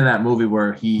scene in that movie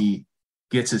where he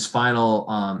gets his final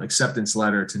acceptance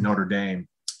letter to Notre Dame,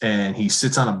 and he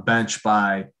sits on a bench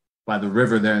by the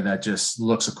river there that just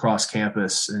looks across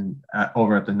campus and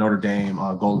over at the Notre Dame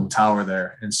Golden Tower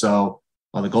there. And so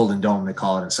the Golden Dome, they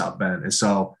call it in South Bend. And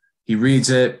so he reads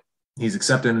it, he's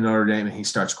accepted in Notre Dame, and he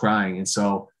starts crying. And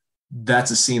so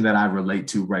that's a scene that I relate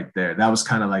to right there. That was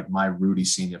kind of like my Rudy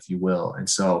scene, if you will. And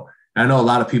so I know a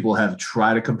lot of people have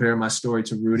tried to compare my story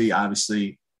to Rudy.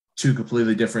 Obviously, two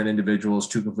completely different individuals,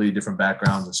 two completely different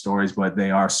backgrounds and stories, but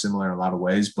they are similar in a lot of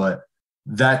ways. But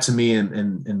that to me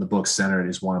in the book Centered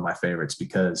is one of my favorites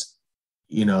because,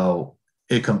 you know,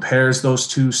 it compares those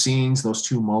two scenes, those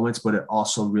two moments, but it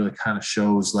also really kind of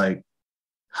shows like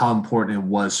how important it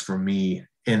was for me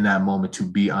in that moment to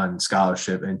be on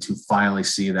scholarship and to finally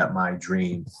see that my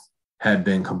dream had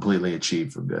been completely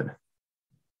achieved for good.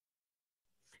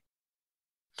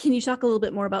 Can you talk a little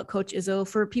bit more about Coach Izzo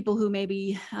for people who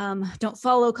maybe don't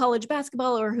follow college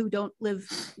basketball or who don't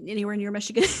live anywhere near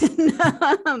Michigan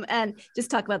and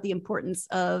just talk about the importance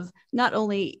of not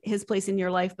only his place in your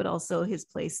life, but also his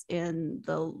place in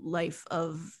the life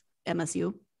of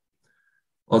MSU?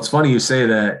 Well, it's funny you say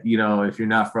that, you know, if you're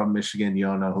not from Michigan, you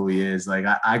don't know who he is. Like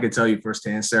I could tell you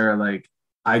firsthand, Sarah, like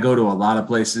I go to a lot of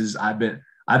places. I've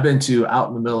been to out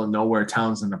in the middle of nowhere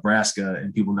towns in Nebraska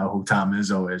and people know who Tom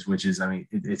Izzo is, which is, I mean,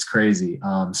 it's crazy.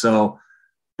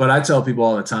 But I tell people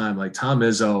all the time, like Tom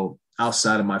Izzo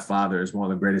outside of my father is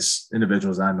one of the greatest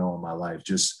individuals I know in my life.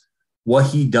 Just what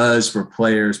he does for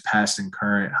players, past and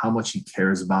current, how much he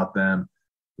cares about them.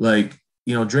 Like,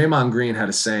 you know, Draymond Green had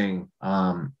a saying,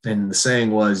 and the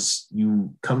saying was,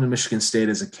 you come to Michigan State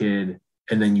as a kid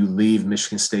and then you leave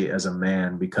Michigan State as a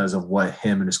man because of what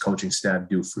him and his coaching staff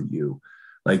do for you.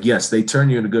 Like, yes, they turn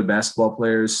you into good basketball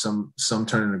players. Some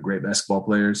turn into great basketball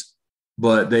players,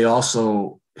 but they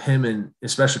also, him and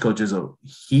especially Coach Izzo,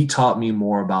 he taught me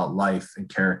more about life and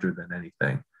character than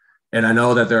anything. And I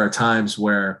know that there are times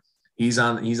where he's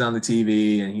on the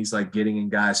TV and he's like getting in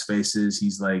guys' faces.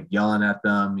 He's like yelling at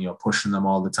them, you know, pushing them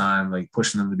all the time, like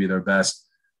pushing them to be their best.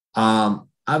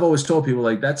 I've always told people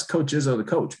like that's Coach Izzo, the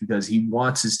coach, because he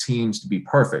wants his teams to be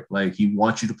perfect. Like he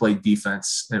wants you to play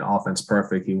defense and offense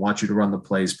perfect. He wants you to run the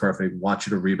plays perfect, wants you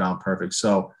to rebound perfect.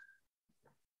 So,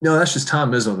 no, that's just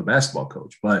Tom Izzo, the basketball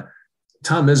coach. But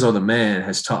Tom Izzo, the man,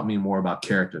 has taught me more about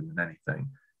character than anything.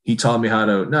 He taught me how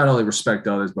to not only respect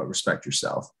others, but respect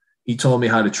yourself. He told me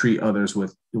how to treat others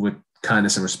with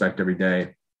kindness and respect every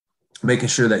day, making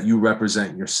sure that you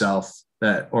represent yourself,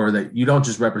 that you don't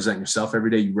just represent yourself every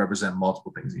day, you represent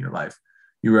multiple things in your life.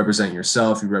 You represent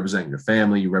yourself, you represent your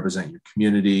family, you represent your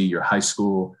community, your high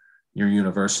school, your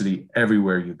university,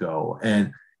 everywhere you go.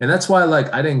 And that's why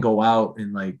like I didn't go out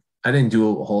and like I didn't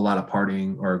do a whole lot of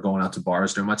partying or going out to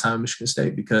bars during my time at Michigan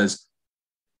State because,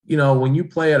 you know, when you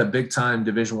play at a big time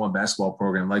Division I basketball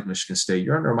program like Michigan State,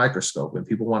 you're under a microscope and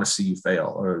people want to see you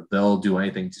fail or they'll do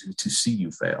anything to see you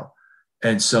fail.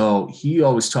 And so he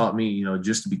always taught me, you know,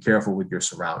 just to be careful with your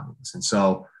surroundings. And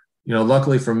so, you know,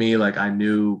 luckily for me, like I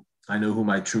knew who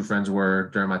my true friends were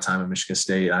during my time at Michigan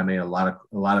State. I made a lot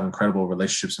of incredible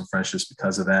relationships and friendships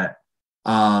because of that.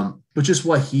 But just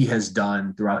what he has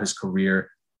done throughout his career,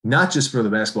 not just for the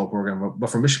basketball program, but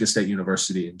for Michigan State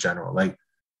University in general.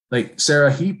 Like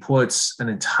Sarah, he puts an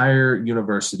entire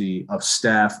university of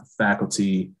staff,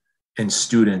 faculty, and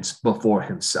students before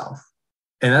himself.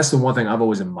 And that's the one thing I've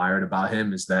always admired about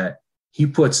him is that he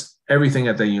puts everything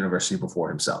at the university before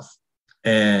himself.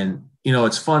 And, you know,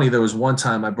 it's funny. There was one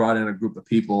time I brought in a group of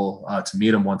people to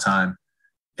meet him one time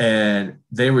and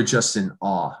they were just in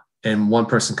awe. And one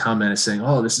person commented saying,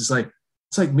 oh, it's like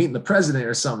meeting the president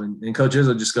or something. And Coach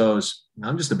Izzo just goes,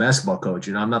 I'm just a basketball coach.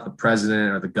 You know, I'm not the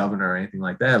president or the governor or anything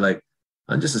like that. Like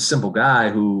I'm just a simple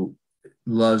guy who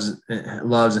loves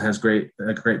and has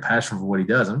a great passion for what he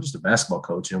does. I'm just a basketball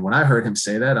coach. And when I heard him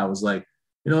say that, I was like,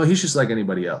 you know, he's just like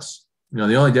anybody else. You know,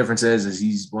 the only difference is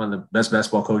he's one of the best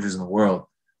basketball coaches in the world,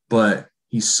 but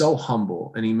he's so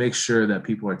humble and he makes sure that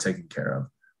people are taken care of,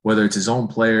 whether it's his own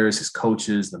players, his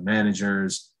coaches, the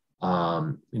managers,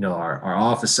 you know, our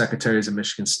office secretaries at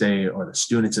Michigan State or the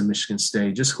students at Michigan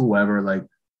State, just whoever, like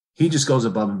he just goes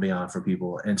above and beyond for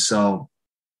people. And so,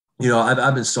 you know,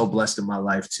 I've been so blessed in my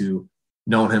life to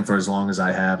known him for as long as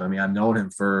I have. I mean, I've known him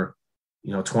for,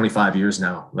 you know, 25 years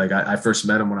now. Like I first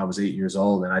met him when I was 8 years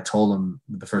old. And I told him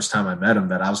the first time I met him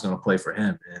that I was going to play for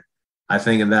him. And I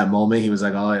think in that moment, he was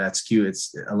like, oh, that's cute.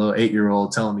 It's a little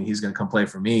 8-year-old telling me he's going to come play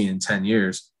for me in 10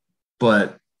 years.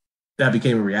 But that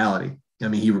became a reality. I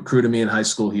mean, he recruited me in high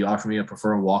school. He offered me a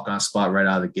preferred walk-on spot right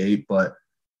out of the gate. But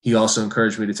he also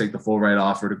encouraged me to take the full ride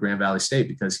offer to Grand Valley State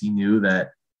because he knew that,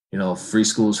 you know, free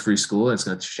school is free school. And it's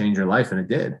going to change your life. And it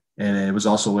did. And it was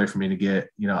also a way for me to get,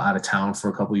 you know, out of town for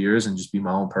a couple of years and just be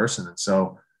my own person. And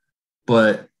so,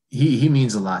 but he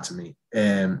means a lot to me.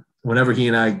 And whenever he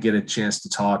and I get a chance to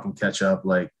talk and catch up,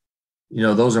 like, you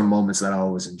know, those are moments that I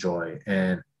always enjoy.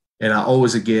 And I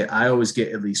always get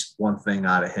at least one thing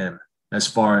out of him as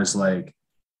far as like,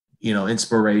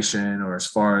 inspiration, or as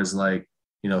far as like,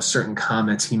 certain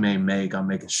comments he may make, I'm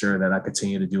making sure that I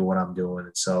continue to do what I'm doing.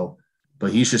 And so,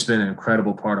 but he's just been an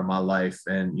incredible part of my life.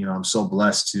 And, I'm so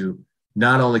blessed to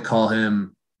not only call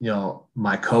him,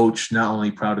 my coach, not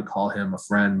only proud to call him a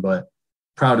friend, but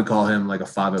proud to call him like a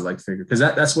father-like figure. Because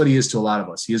that's what he is to a lot of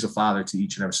us. He is a father to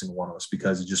each and every single one of us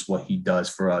because of just what he does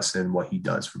for us and what he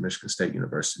does for Michigan State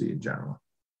University in general.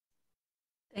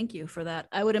 Thank you for that.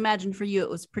 I would imagine for you, it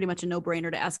was pretty much a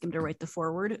no-brainer to ask him to write the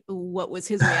foreword. What was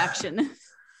his reaction?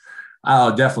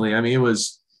 Oh, definitely. I mean, it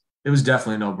was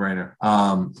definitely a no-brainer.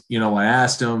 I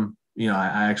asked him,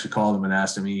 I actually called him and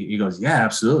asked him, he goes, yeah,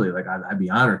 absolutely. Like I'd be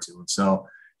honored to. And so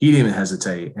he didn't even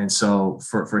hesitate. And so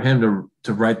for him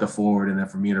to write the foreword and then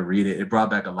for me to read it, it brought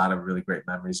back a lot of really great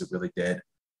memories. It really did.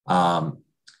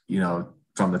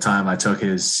 From the time I took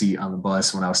his seat on the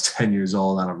bus when I was 10 years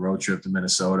old on a road trip to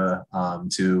Minnesota,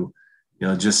 to,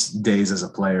 just days as a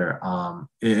player,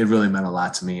 it really meant a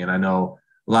lot to me. And I know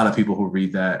a lot of people who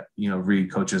read that,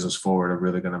 read Coach Izzo's forward are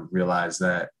really going to realize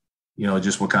that,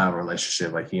 just what kind of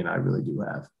relationship like he and I really do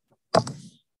have.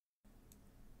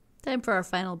 Time for our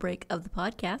final break of the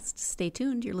podcast. Stay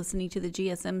tuned. You're listening to the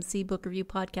GSMC Book Review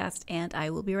Podcast, and I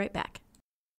will be right back.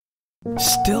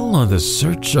 Still on the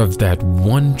search of that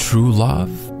one true love?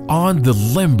 On the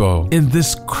limbo in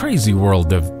this crazy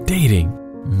world of dating,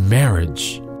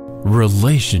 marriage,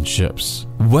 relationships?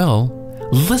 Well,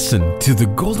 listen to the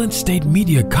Golden State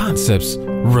Media Concepts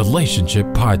Relationship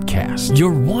Podcast,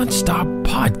 your one-stop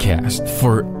podcast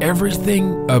for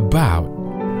everything about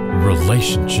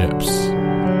relationships.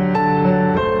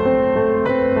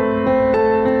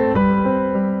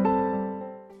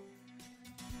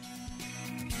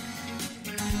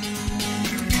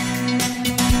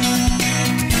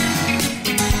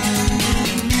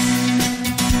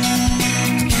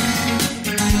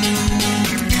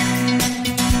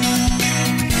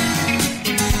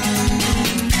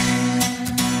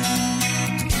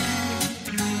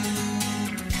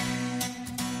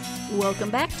 Welcome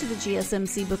back to the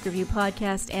GSMC Book Review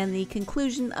Podcast and the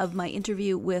conclusion of my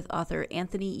interview with author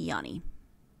Anthony Ianni.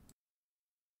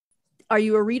 Are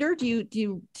you a reader? Do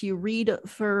you read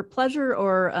for pleasure,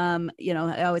 or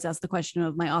I always ask the question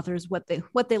of my authors what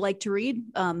they like to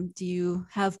read. Do you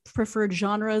have preferred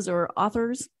genres or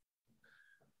authors?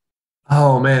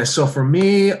 Oh man, so for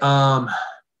me, growing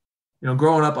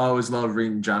up, I always loved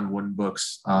reading John Wooden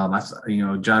books.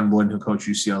 John Wooden, who coached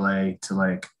UCLA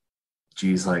to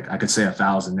I could say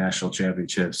 1,000 national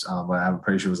championships, but I'm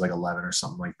pretty sure it was like 11 or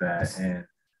something like that.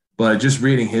 But just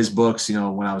reading his books,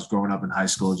 when I was growing up in high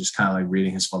school, just kind of like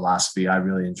reading his philosophy, I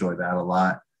really enjoyed that a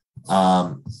lot.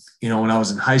 When I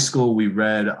was in high school, we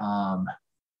read, we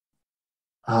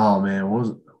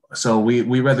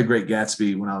read The Great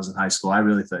Gatsby when I was in high school. I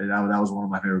really thought that was one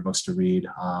of my favorite books to read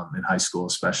in high school,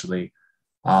 especially.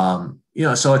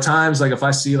 So at times, like if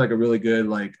I see like a really good,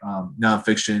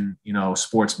 nonfiction,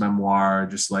 sports memoir,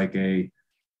 just like it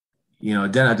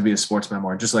doesn't have to be a sports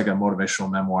memoir, just like a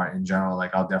motivational memoir in general,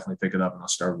 like I'll definitely pick it up and I'll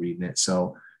start reading it.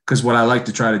 So, cause what I like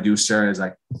to try to do, Sarah, is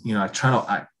I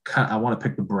want to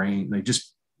pick the brain,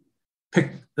 just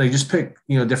pick,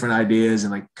 different ideas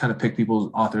and kind of pick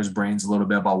people's authors' brains a little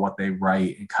bit about what they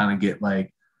write and kind of get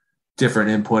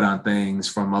different input on things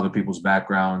from other people's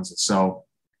backgrounds. So,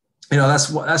 that's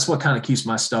what kind of keeps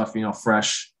my stuff,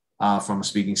 fresh from a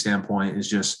speaking standpoint, is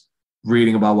just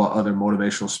reading about what other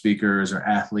motivational speakers or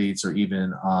athletes or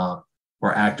even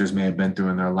or actors may have been through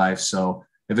in their life. So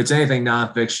if it's anything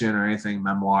nonfiction or anything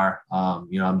memoir,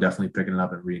 I'm definitely picking it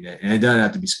up and reading it. And it doesn't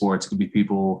have to be sports. It could be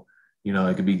people,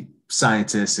 it could be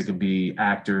scientists, it could be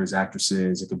actors,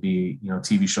 actresses, it could be,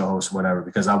 TV show hosts, whatever,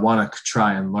 because I want to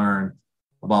try and learn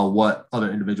about what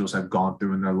other individuals have gone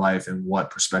through in their life and what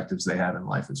perspectives they have in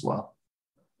life as well.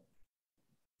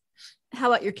 How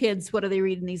about your kids? What are they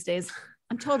reading these days?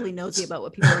 I'm totally nosy about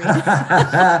what people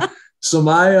read. So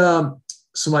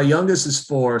my youngest is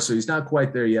 4, so he's not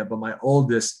quite there yet, but my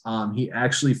oldest, he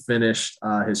actually finished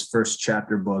his first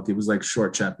chapter book. It was like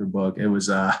short chapter book. It was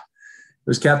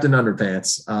Captain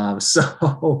Underpants.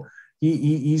 So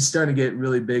he's starting to get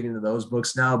really big into those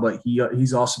books now, but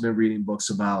he's also been reading books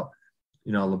about,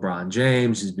 LeBron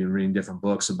James. He's been reading different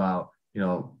books about,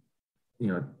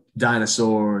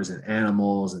 dinosaurs and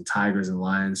animals and tigers and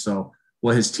lions. So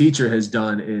what his teacher has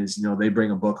done is, they bring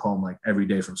a book home like every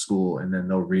day from school, and then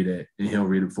they'll read it, and he'll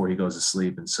read it before he goes to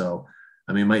sleep. And so,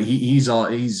 I mean, he's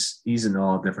in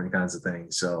all different kinds of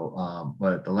things. So,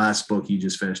 but the last book he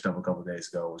just finished up a couple of days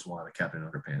ago was one of the Captain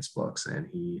Underpants books. And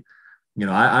he,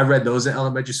 I read those in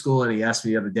elementary school, and he asked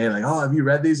me the other day, like, oh, have you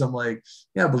read these? I'm like,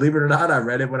 yeah, believe it or not, I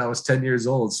read it when I was 10 years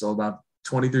old. So about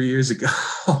 23 years ago.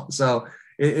 So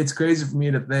it's crazy for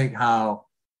me to think how,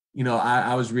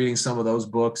 I was reading some of those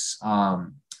books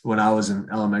when I was in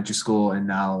elementary school, and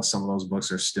now some of those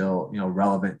books are still,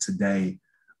 relevant today,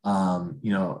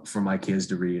 for my kids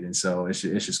to read. And so it's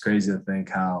just crazy to think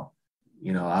how,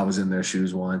 I was in their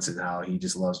shoes once and how he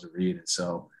just loves to read. And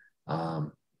so,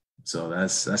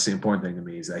 that's the important thing to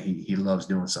me, is that he loves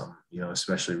doing something,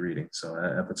 especially reading. So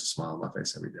that puts a smile on my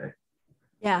face every day.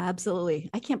 Yeah, absolutely.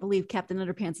 I can't believe Captain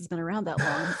Underpants has been around that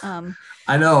long.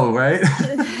 I know, right?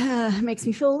 It makes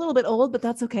me feel a little bit old, but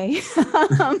that's okay.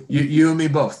 you and me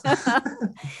both.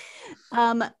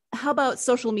 How about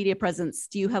social media presence?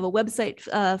 Do you have a website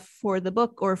for the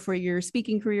book or for your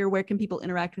speaking career? Where can people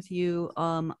interact with you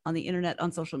on the internet,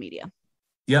 on social media?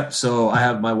 Yep. So I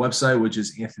have my website, which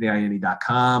is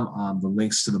anthonyianni.com. The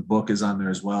links to the book is on there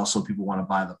as well. So if people want to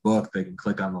buy the book, they can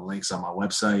click on the links on my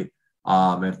website.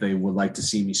 If they would like to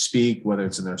see me speak, whether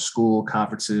it's in their school,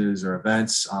 conferences, or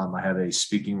events, I have a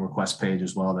speaking request page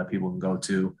as well that people can go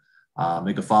to.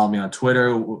 They can follow me on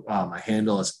Twitter. My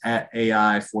handle is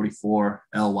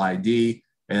 @AI44LYD.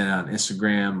 And on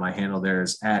Instagram, my handle there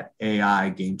is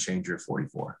 @AI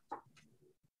GameChanger44.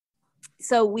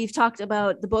 So we've talked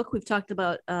about the book. We've talked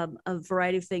about a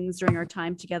variety of things during our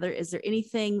time together. Is there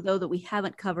anything, though, that we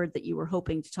haven't covered that you were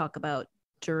hoping to talk about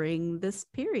during this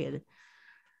period?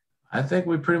 I think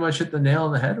we pretty much hit the nail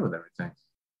on the head with everything.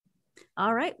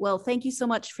 All right. Well, thank you so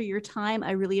much for your time.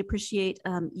 I really appreciate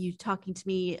you talking to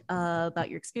me about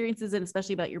your experiences, and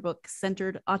especially about your book,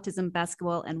 Centered: Autism,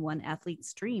 Basketball, and One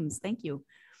Athlete's Dreams. Thank you.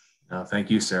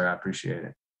 Thank you, Sarah. I appreciate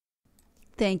it.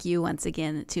 Thank you once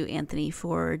again to Anthony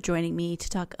for joining me to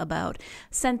talk about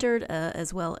Centered,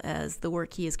 as well as the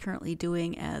work he is currently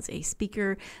doing as a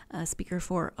speaker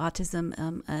for autism,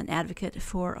 an advocate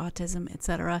for autism,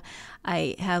 etc.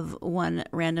 I have one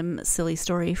random silly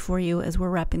story for you as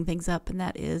we're wrapping things up, and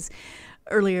that is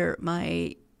earlier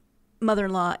my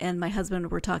mother-in-law and my husband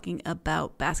were talking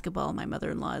about basketball. My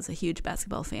mother-in-law is a huge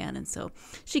basketball fan, and so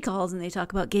she calls and they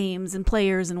talk about games and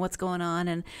players and what's going on,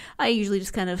 and I usually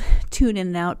just kind of tune in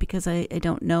and out because I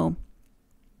don't know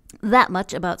that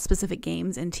much about specific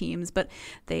games and teams. But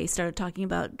they started talking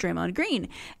about Draymond Green,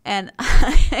 and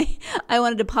I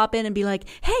wanted to pop in and be like,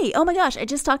 hey, oh my gosh, I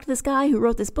just talked to this guy who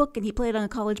wrote this book, and he played on a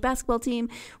college basketball team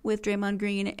with Draymond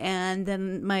Green. And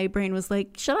then my brain was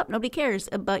like, shut up, nobody cares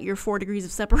about your 4 degrees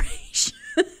of separation.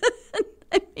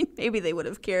 I mean, maybe they would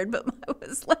have cared, but I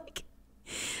was like,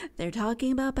 they're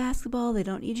talking about basketball. They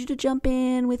don't need you to jump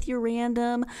in with your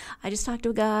random. I just talked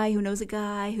to a guy who knows a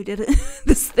guy who did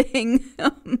this thing.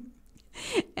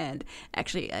 And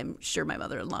actually, I'm sure my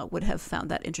mother-in-law would have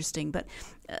found that interesting, but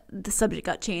the subject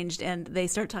got changed and they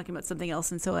started talking about something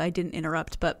else, and so I didn't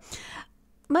interrupt. But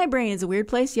my brain is a weird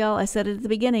place, y'all. I said it at the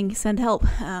beginning, send help.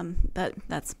 But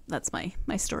that's my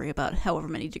story about however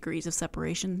many degrees of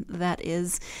separation that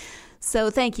is.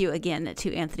 So thank you again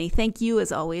to Anthony. Thank you,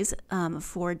 as always,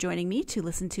 for joining me to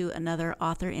listen to another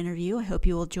author interview. I hope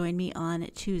you will join me on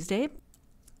Tuesday.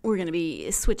 We're going to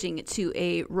be switching to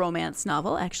a romance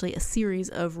novel, actually a series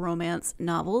of romance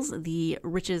novels, the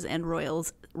Riches and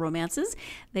Royals romances.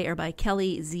 They are by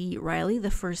Kelly Z. Riley. The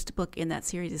first book in that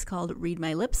series is called Read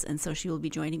My Lips, and so she will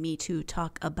be joining me to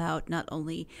talk about not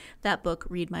only that book,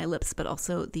 Read My Lips, but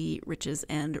also the Riches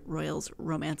and Royals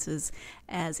romances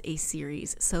as a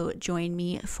series. So join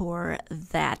me for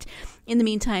that. In the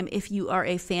meantime, if you are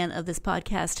a fan of this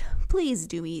podcast, please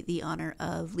do me the honor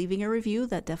of leaving a review.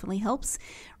 That definitely helps.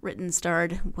 Written,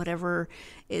 starred, whatever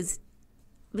is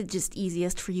just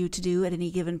easiest for you to do at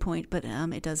any given point, but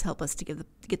it does help us to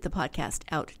get the podcast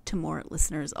out to more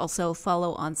listeners. Also,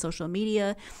 follow on social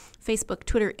media, Facebook,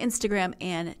 Twitter, Instagram,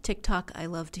 and TikTok. I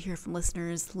love to hear from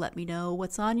listeners. Let me know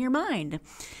what's on your mind.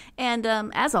 And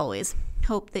as always,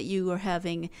 hope that you are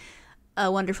having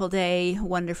a wonderful day,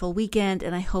 wonderful weekend,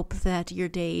 and I hope that your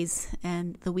days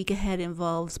and the week ahead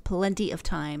involves plenty of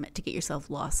time to get yourself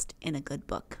lost in a good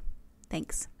book.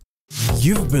 Thanks.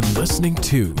 You've been listening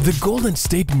to the Golden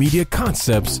State Media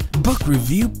Concepts Book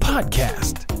Review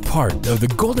Podcast, part of the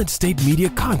Golden State Media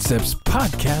Concepts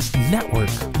Podcast Network.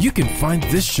 You can find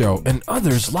this show and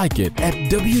others like it at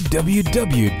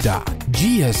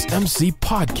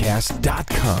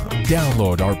www.gsmcpodcast.com.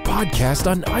 Download our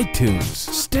podcast on iTunes,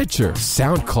 Stitcher,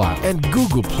 SoundCloud, and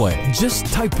Google Play. Just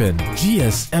type in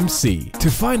GSMC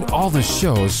to find all the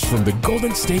shows from the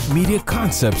Golden State Media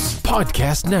Concepts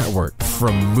Podcast Network,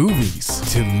 from movies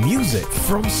to music,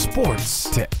 from sports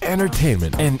to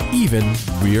entertainment, and even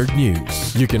weird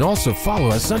news. You can also follow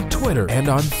us on Twitter and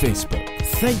on Facebook.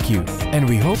 Thank you, and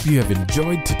we hope you have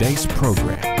enjoyed today's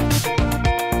program.